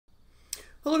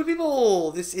Hello people,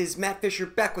 this is Matt Fisher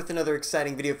back with another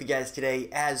exciting video for you guys today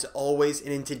as always,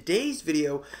 and in today's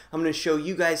video I'm going to show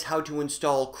you guys how to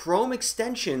install Chrome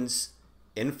extensions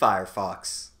in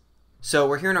Firefox. So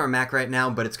we're here on our Mac right now,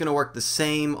 but it's going to work the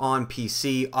same on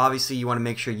PC. Obviously you want to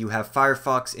make sure you have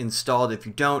Firefox installed. If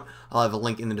you don't, I'll have a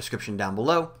link in the description down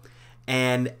below.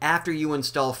 And after you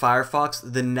install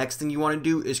Firefox, the next thing you want to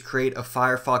do is create a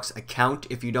Firefox account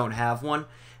if you don't have one,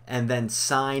 and then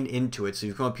sign into it. So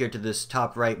you come up here to this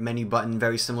top right menu button,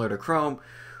 very similar to Chrome.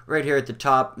 Right here at the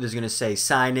top, there's going to say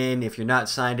sign in if you're not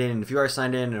signed in, and if you are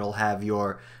signed in, it'll have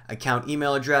your account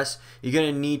email address. You're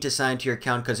going to need to sign to your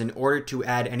account because in order to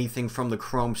add anything from the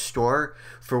Chrome store,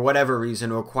 for whatever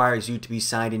reason, it requires you to be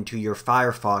signed into your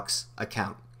Firefox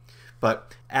account.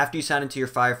 But after you sign into your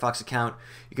Firefox account,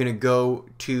 you're going to go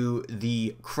to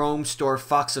the Chrome Store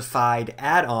Foxified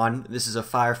add-on. This is a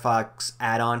Firefox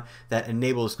add-on that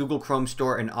enables Google Chrome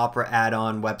Store and Opera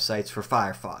add-on websites for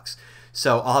Firefox.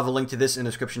 So I'll have a link to this in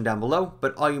the description down below,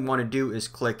 but all you want to do is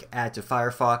click Add to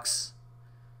Firefox.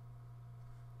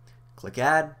 Click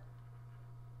Add.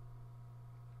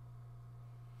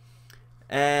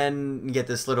 And you get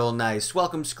this little nice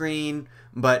welcome screen,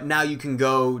 but now you can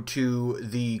go to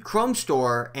the Chrome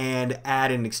Store and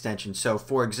add an extension. So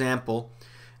for example,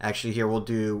 actually here we'll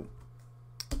do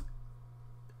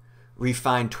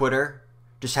Refine Twitter.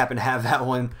 Just happen to have that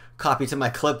one copied to my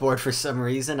clipboard for some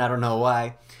reason, I don't know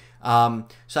why.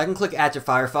 So I can click Add to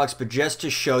Firefox, but just to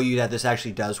show you that this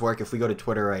actually does work, if we go to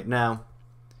Twitter right now,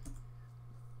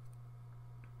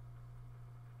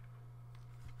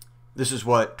 this is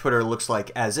what Twitter looks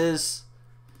like as is.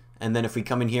 And then if we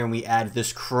come in here and we add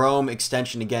this Chrome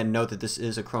extension, again, note that this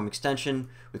is a Chrome extension.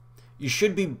 You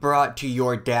should be brought to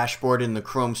your dashboard in the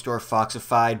Chrome Store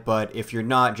Foxified, but if you're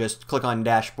not, just click on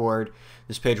Dashboard.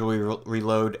 This page will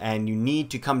reload, and you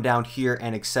need to come down here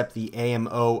and accept the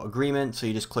AMO agreement. So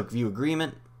you just click View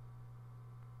Agreement.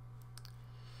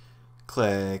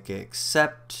 Click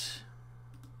Accept.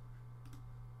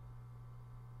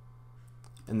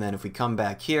 And then if we come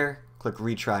back here, click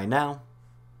Retry Now.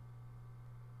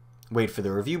 Wait for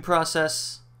the review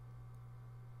process.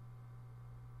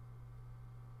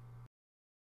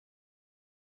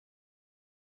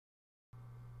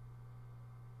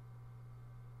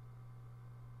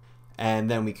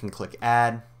 And then we can click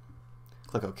Add.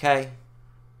 Click OK.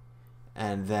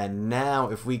 And then now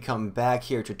if we come back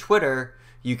here to Twitter,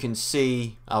 you can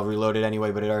see, I'll reload it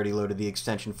anyway, but it already loaded the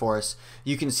extension for us.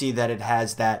 You can see that it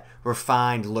has that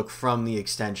refined look from the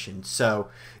extension. So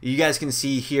you guys can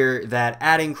see here that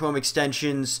adding Chrome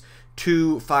extensions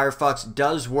to Firefox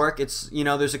does work. It's,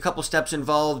 there's a couple steps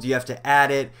involved. You have to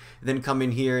add it, then come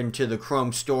in here into the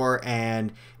Chrome Store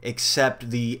and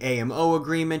accept the AMO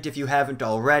agreement if you haven't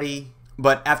already.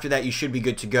 But after that, you should be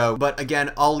good to go. But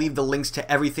again, I'll leave the links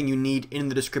to everything you need in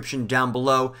the description down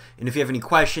below. And if you have any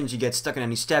questions, you get stuck in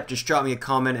any step, just drop me a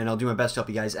comment and I'll do my best to help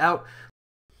you guys out.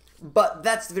 But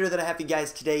that's the video that I have for you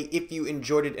guys today. If you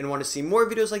enjoyed it and want to see more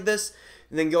videos like this,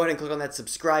 then go ahead and click on that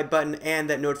subscribe button and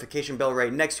that notification bell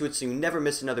right next to it so you never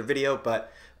miss another video.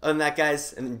 But other than that,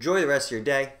 guys, enjoy the rest of your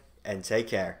day and take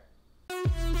care.